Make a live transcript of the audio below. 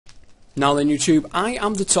Now then YouTube, I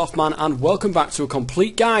am the Toffman and welcome back to a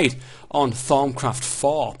complete guide on Thaumcraft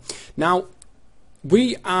 4. Now,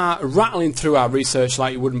 we are rattling through our research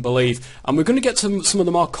like you wouldn't believe, and we're going to get to some of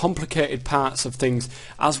the more complicated parts of things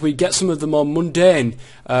as we get some of the more mundane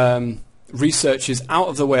researches out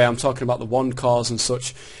of the way. I'm talking about the wand cores and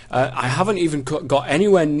such. I haven't even got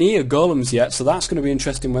anywhere near golems yet, so that's going to be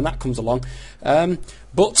interesting when that comes along.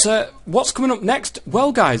 But what's coming up next?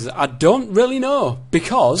 Well guys, I don't really know,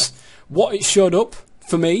 because what it showed up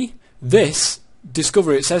for me, this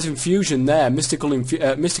discovery, it says Infusion there,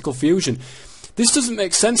 mystical fusion. This doesn't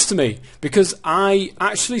make sense to me, because I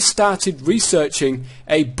actually started researching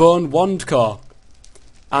a bone wand core,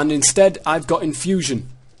 and instead I've got Infusion.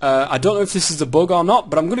 I don't know if this is a bug or not,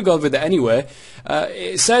 but I'm going to go with it anyway.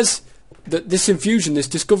 It says that this infusion, this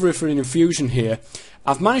discovery for an infusion here,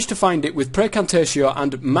 I've managed to find it with Precantatio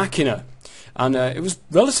and Machina. And it was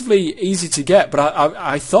relatively easy to get, but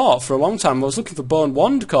I thought for a long time I was looking for bone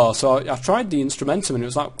wand core, so I tried the instrumentum and it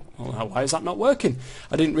was like, well, why is that not working?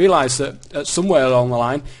 I didn't realise that somewhere along the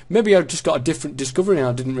line, maybe I just got a different discovery and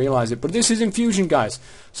I didn't realise it. But this is Infusion, guys.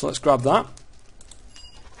 So let's grab that.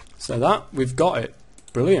 So that, we've got it.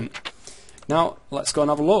 Brilliant. Now, let's go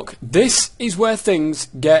and have a look. This is where things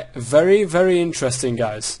get very, very interesting,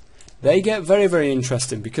 guys. They get very, very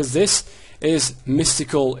interesting, because this is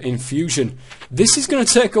mystical infusion. This is going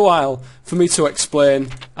to take a while for me to explain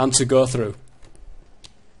and to go through.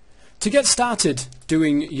 To get started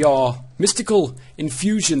doing your mystical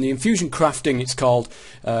infusion, the Infusion Crafting it's called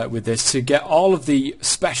with this, to get all of the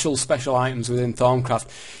special items within Thaumcraft,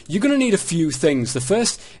 you're going to need a few things. The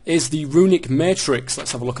first is the runic matrix.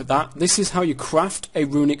 Let's have a look at that. This is how you craft a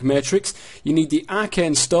runic matrix. You need the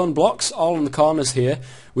arcane stone blocks all in the corners here,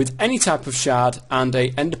 with any type of shard and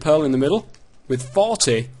a ender pearl in the middle, with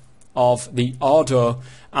 40 of the Ordo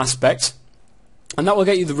aspect. And that will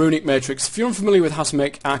get you the runic matrix. If you're unfamiliar with how to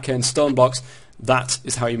make arcane stone blocks, that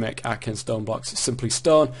is how you make arcane stone blocks. It's simply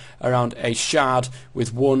stone around a shard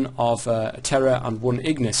with one of terra and one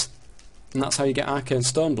ignis. And that's how you get arcane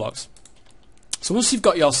stone blocks. So once you've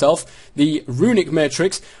got yourself the runic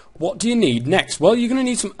matrix, what do you need next? Well, you're going to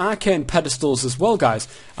need some arcane pedestals as well, guys.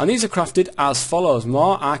 And these are crafted as follows.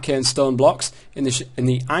 More arcane stone blocks in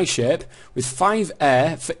the eye shape, with 5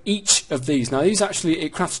 air for each of these. Now, these actually, it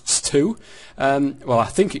crafts 2. Well, I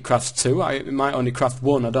think it crafts 2. It might only craft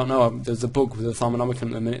 1. I don't know. There's a bug with the Thermonomicon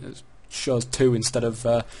at the minute that shows 2 instead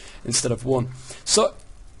of 1. So,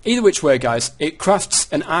 either which way, guys, it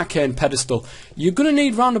crafts an arcane pedestal. You're going to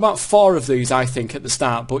need round about 4 of these, I think, at the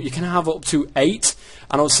start, but you can have up to 8,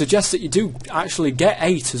 and I would suggest that you do actually get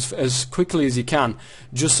 8 as quickly as you can,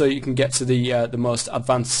 just so you can get to the most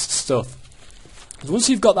advanced stuff. Once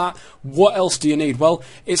you've got that, what else do you need? Well,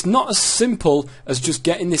 it's not as simple as just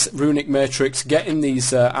getting this runic matrix, getting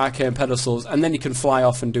these arcane pedestals, and then you can fly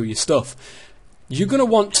off and do your stuff. You're going to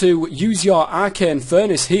want to use your arcane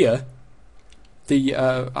furnace here.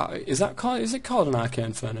 Is it called an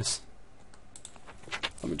arcane furnace?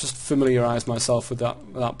 Let me just familiarise myself with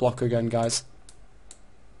that block again, guys.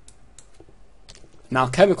 An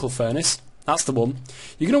alchemical furnace, that's the one.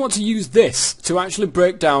 You're going to want to use this to actually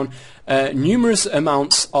break down numerous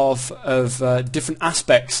amounts of different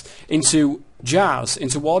aspects into jars,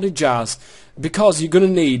 into warded jars, because you're going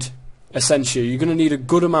to need essentia. You're going to need a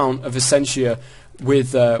good amount of essentia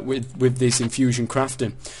with this infusion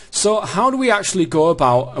crafting. So how do we actually go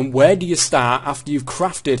about, and where do you start after you've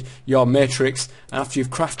crafted your matrix and after you've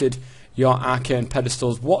crafted your arcane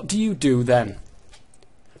pedestals? What do you do then?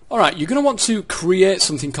 Alright, you're going to want to create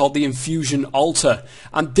something called the Infusion Altar,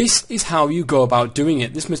 and this is how you go about doing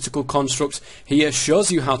it. This mystical construct here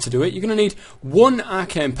shows you how to do it. You're going to need 1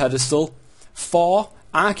 arcane pedestal, 4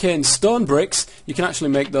 arcane stone bricks. You can actually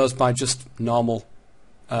make those by just normal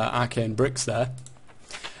arcane bricks there.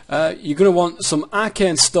 You're going to want some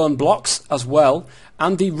arcane stone blocks as well,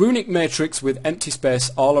 and the runic matrix with empty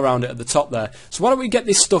space all around it at the top there. So why don't we get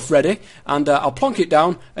this stuff ready, and I'll plonk it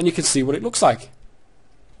down and you can see what it looks like.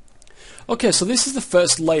 Okay, so this is the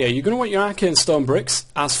first layer. You're going to want your arcane stone bricks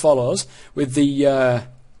as follows, with the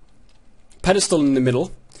pedestal in the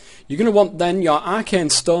middle. You're going to want then your arcane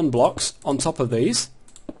stone blocks on top of these.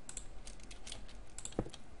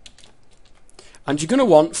 And you're going to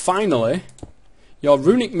want, finally, your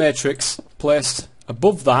runic matrix placed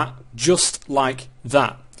above that, just like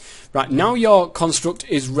that. Right, now your construct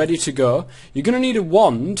is ready to go. You're going to need a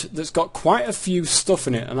wand that's got quite a few stuff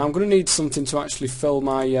in it, and I'm going to need something to actually fill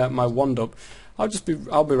my my wand up.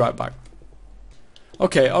 I'll be right back.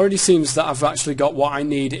 Okay, it already seems that I've actually got what I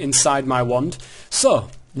need inside my wand. So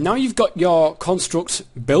now you've got your construct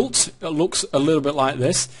built. It looks a little bit like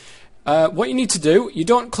this. what you need to do, you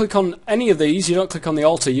don't click on any of these, you don't click on the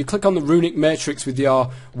altar, you click on the runic matrix with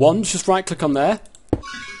your wand, just right click on there.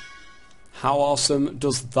 How awesome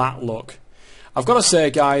does that look? I've got to say,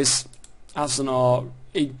 guys, as an art,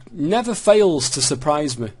 it never fails to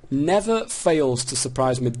surprise me. Never fails to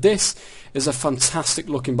surprise me. This is a fantastic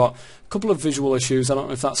looking bot. A couple of visual issues. I don't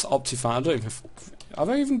know if that's Optifine. I don't even, have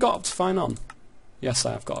I even got Optifine on? Yes,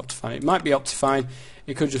 I have got Optifine. It might be Optifine.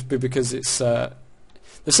 It could just be because it's the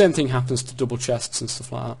same thing happens to double chests and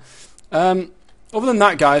stuff like that. Other than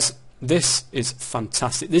that, guys, this is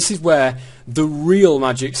fantastic. This is where the real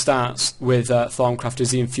magic starts with Thaumcraft,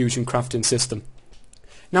 is the Infusion Crafting system.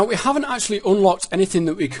 Now, we haven't actually unlocked anything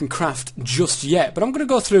that we can craft just yet, but I'm going to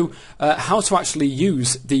go through how to actually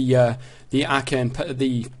use the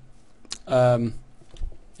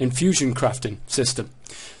Infusion Crafting system.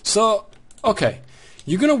 So, okay,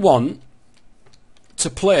 you're going to want to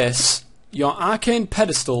place your arcane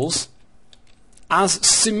pedestals as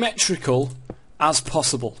symmetrical as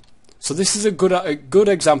possible. So this is a good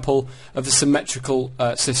example of a symmetrical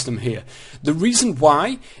system here. The reason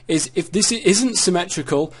why is if this isn't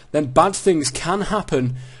symmetrical, then bad things can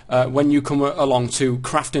happen when you come along to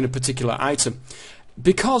crafting a particular item.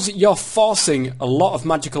 Because you're forcing a lot of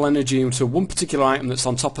magical energy into one particular item that's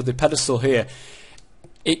on top of the pedestal here,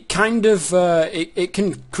 it kind of it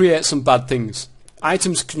can create some bad things.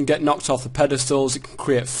 Items can get knocked off the pedestals, it can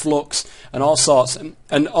create flux and all sorts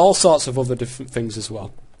of other different things as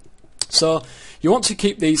well. So you want to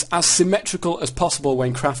keep these as symmetrical as possible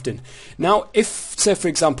when crafting. Now, if, say for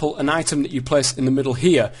example, an item that you place in the middle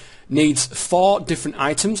here needs 4 different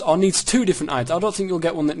items, or needs 2 different items, I don't think you'll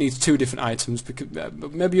get one that needs 2 different items, because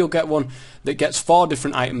maybe you'll get one that gets 4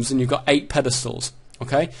 different items and you've got 8 pedestals.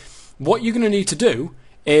 Okay, what you're going to need to do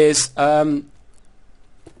is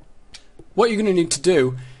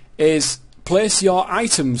place your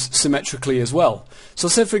items symmetrically as well. So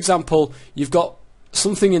say for example you've got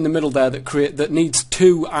something in the middle there that needs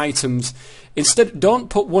 2 items. Instead, don't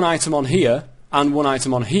put one item on here and one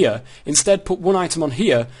item on here. Instead, put one item on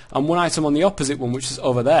here and one item on the opposite one, which is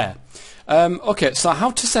over there. Okay, so how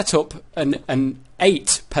to set up an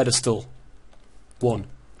 8 pedestal one?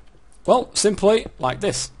 Well, simply like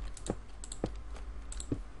this.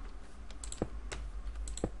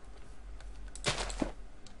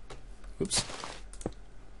 Oops.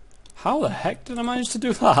 How the heck did I manage to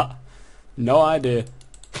do that? No idea.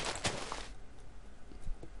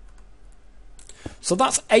 So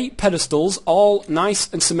that's 8 pedestals, all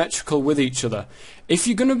nice and symmetrical with each other. If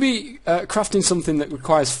you're going to be crafting something that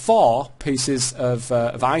requires 4 pieces of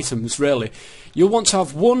items, really, you'll want to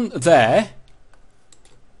have one there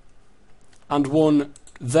and one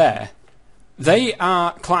there. They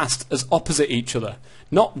are classed as opposite each other.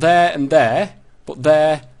 Not there and there, but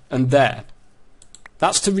there and there.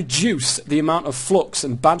 That's to reduce the amount of flux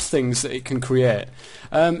and bad things that it can create.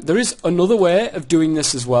 There is another way of doing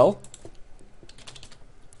this as well.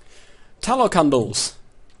 Tallow candles.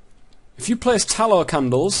 If you place tallow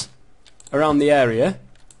candles around the area,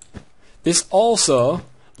 this also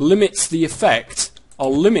limits the effect,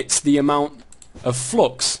 or limits the amount of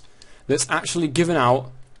flux that's actually given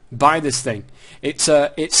out by this thing. It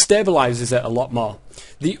stabilizes it a lot more.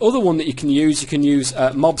 The other one that you can use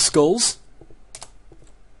mob skulls.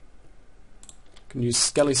 You can use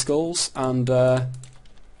skelly skulls and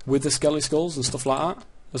with the skelly skulls and stuff like that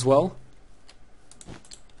as well.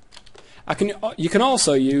 You can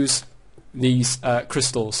also use these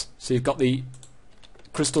crystals. So you've got the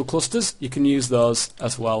crystal clusters. You can use those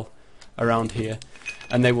as well around here,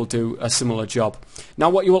 and they will do a similar job. Now,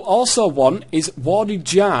 what you will also want is warded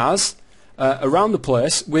jars around the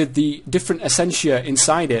place with the different essentia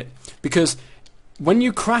inside it, because when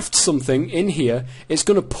you craft something in here, it's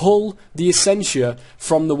going to pull the essentia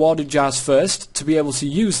from the warded jars first to be able to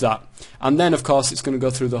use that, and then of course it's going to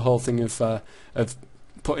go through the whole thing of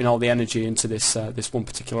putting all the energy into this one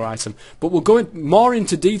particular item. But we'll go more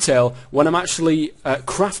into detail when I'm actually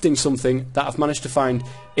crafting something that I've managed to find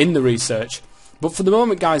in the research. But for the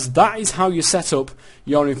moment, guys, that is how you set up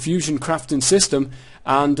your Infusion Crafting system.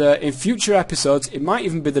 And in future episodes, it might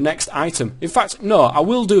even be the next item. In fact, no, I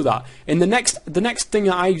will do that. In the next thing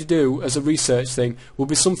that I do as a research thing will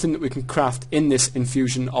be something that we can craft in this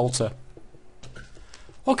Infusion altar.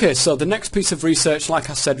 Okay, so the next piece of research, like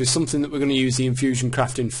I said, is something that we're going to use the Infusion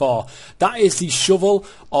Crafting for. That is the shovel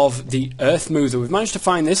of the Earthmover. We've managed to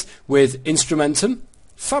find this with Instrumentum,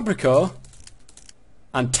 Fabrico,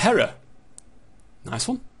 and Terra. Nice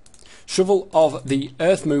one. Shovel of the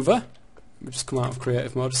Earthmover. Let me just come out of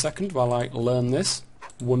creative mode a second while I learn this.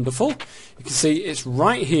 Wonderful. You can see it's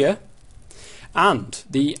right here. And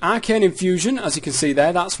the arcane infusion, as you can see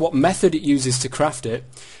there, that's what method it uses to craft it.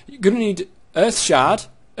 You're going to need earth shard.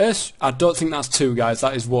 I don't think that's 2, guys.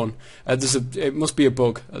 That is 1. It must be a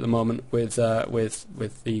bug at the moment with the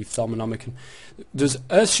Thaumcraft. There's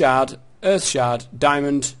earth shard,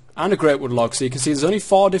 diamond, and a great wood log. So you can see there's only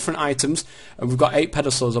 4 different items, and we've got 8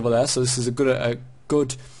 pedestals over there. So this is a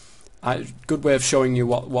good way of showing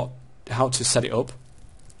you how to set it up.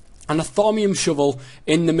 And a thaumium shovel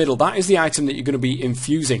in the middle. That is the item that you're going to be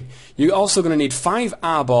infusing. You're also going to need 5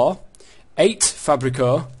 arbor, 8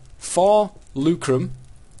 fabrico, 4 lucrum,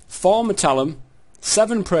 4 metallum,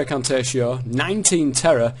 7 precantatio, 19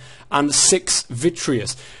 terra, and 6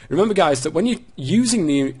 vitreous. Remember, guys, that when you're using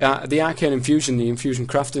the arcane infusion, the infusion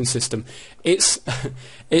crafting system, it's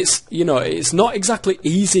not exactly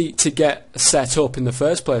easy to get set up in the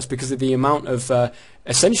first place because of the amount of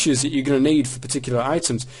essentials that you're going to need for particular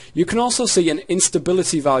items. You can also see an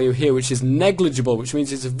instability value here, which is negligible, which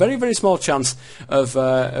means it's a very, very small chance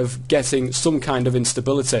of getting some kind of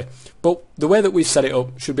instability. But the way that we've set it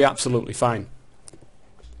up should be absolutely fine.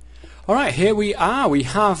 Alright, here we are. We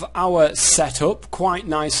have our setup quite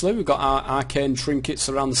nicely. We've got our arcane trinkets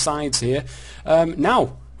around the sides here.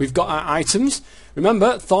 Now, we've got our items.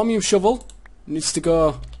 Remember, thaumium shovel needs to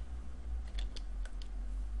go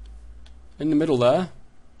in the middle there.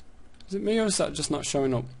 Is it me or is that just not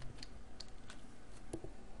showing up?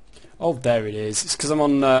 Oh, there it is. It's because I'm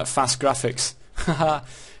on fast graphics.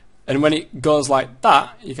 And when it goes like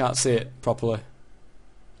that, you can't see it properly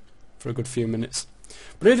for a good few minutes.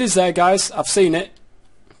 But it is there, guys. I've seen it.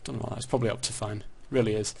 Don't know why. It's probably up to fine. It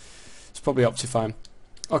really is. It's probably up to fine.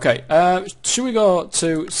 Okay. Should we go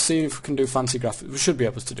to see if we can do fancy graphics? We should be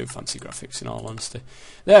able to do fancy graphics, in all honesty.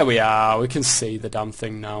 There we are. We can see the damn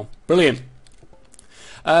thing now. Brilliant.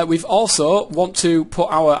 We've also want to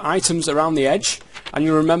put our items around the edge. And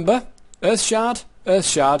you remember, earth shard,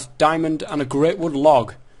 diamond, and a great wood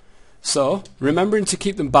log. So, remembering to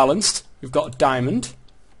keep them balanced, we've got a diamond.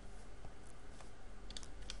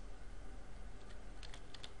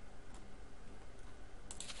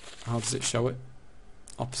 How does it show it?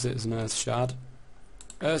 Opposite is an earth shard.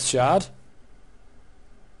 Earth shard.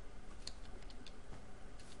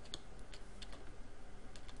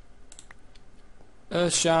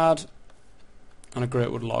 Earth shard. And a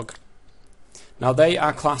great wood log. Now they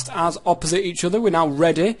are classed as opposite each other. We're now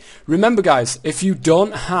ready. Remember, guys, if you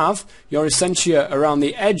don't have your essentia around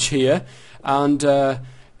the edge here, and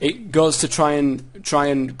it goes to try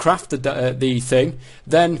and craft the thing,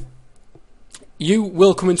 then you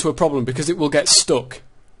will come into a problem because it will get stuck.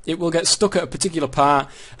 It will get stuck at a particular part,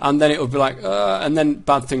 and then it will be like, and then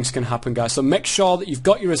bad things can happen, guys. So make sure that you've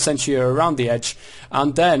got your essentia around the edge,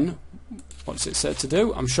 and then what's it said to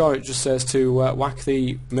do? I'm sure it just says to whack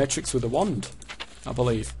the matrix with a wand, I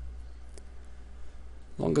believe.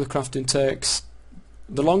 The longer the crafting takes,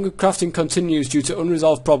 the longer crafting continues due to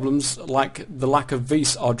unresolved problems like the lack of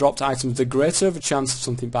vis or dropped items, the greater of a chance of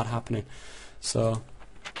something bad happening. So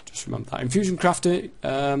just remember that. Infusion Crafting.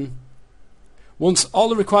 Once all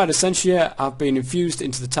the required essentia have been infused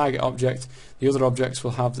into the target object, the other objects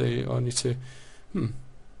will have the only to.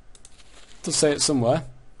 Does say it somewhere.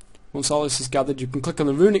 Once all this is gathered, you can click on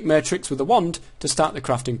the runic matrix with a wand to start the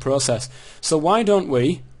crafting process. So why don't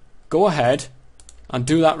we go ahead and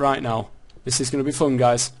do that right now? This is going to be fun,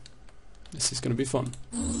 guys. This is going to be fun.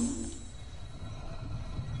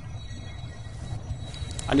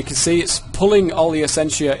 And you can see it's pulling all the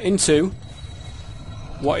essentia into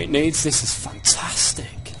what it needs. This is fantastic.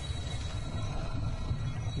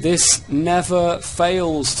 This never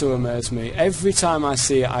fails to amaze me. Every time I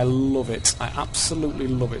see it, I love it. I absolutely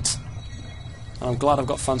love it. And I'm glad I've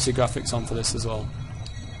got fancy graphics on for this as well.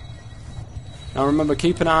 Now remember,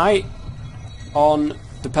 keep an eye on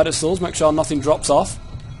the pedestals. Make sure nothing drops off.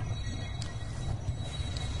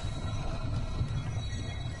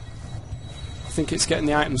 I think it's getting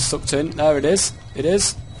the items sucked in. There it is. It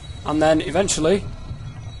is. And then eventually,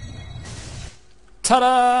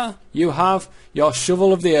 ta-da! You have your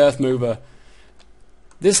shovel of the Earthmover.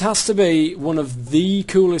 This has to be one of the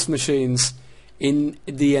coolest machines in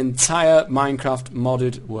the entire Minecraft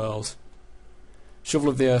modded world. Shovel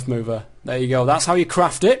of the Earthmover. There you go. That's how you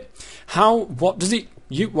craft it. What is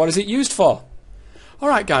it used for?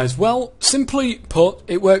 Alright, guys, well, simply put,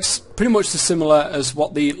 it works pretty much as similar as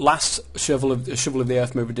what the last shovel of the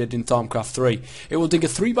Earthmover did in Thaumcraft 3. It will dig a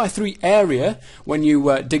 3x3 area when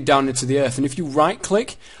you dig down into the earth, and if you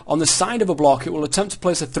right-click on the side of a block, it will attempt to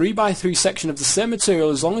place a 3x3 section of the same material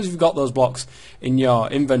as long as you've got those blocks in your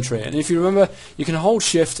inventory. And if you remember, you can hold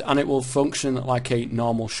shift and it will function like a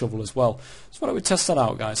normal shovel as well. So why don't we test that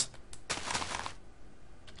out, guys?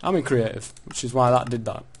 I'm in creative, which is why that did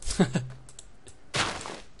that.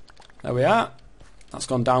 There we are. That's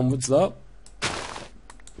gone downwards though.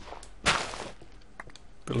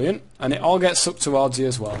 Brilliant. And it all gets sucked towards you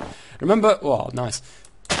as well. Remember, oh, nice.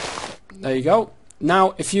 There you go.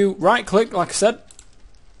 Now, if you right click, like I said.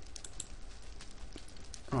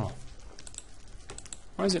 Oh.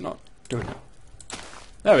 Why is it not doing it?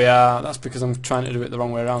 There we are. That's because I'm trying to do it the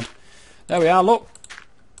wrong way around. There we are, look.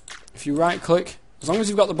 If you right click, as long as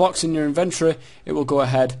you've got the blocks in your inventory, it will go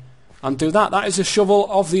ahead and do that. That is a shovel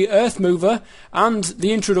of the Earthmover and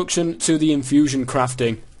the introduction to the Infusion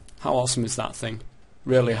Crafting. How awesome is that thing?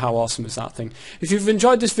 Really, how awesome is that thing? If you've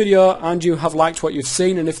enjoyed this video and you have liked what you've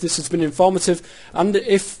seen, and if this has been informative, and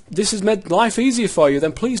if this has made life easier for you,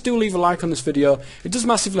 then please do leave a like on this video. It does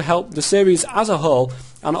massively help the series as a whole,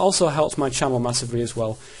 and also helps my channel massively as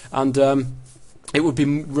well. And it would be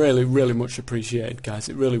really, really much appreciated, guys.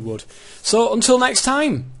 It really would. So until next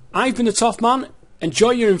time, I've been the Toff Man. Enjoy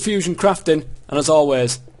your Infusion Crafting, and as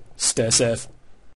always, stay safe.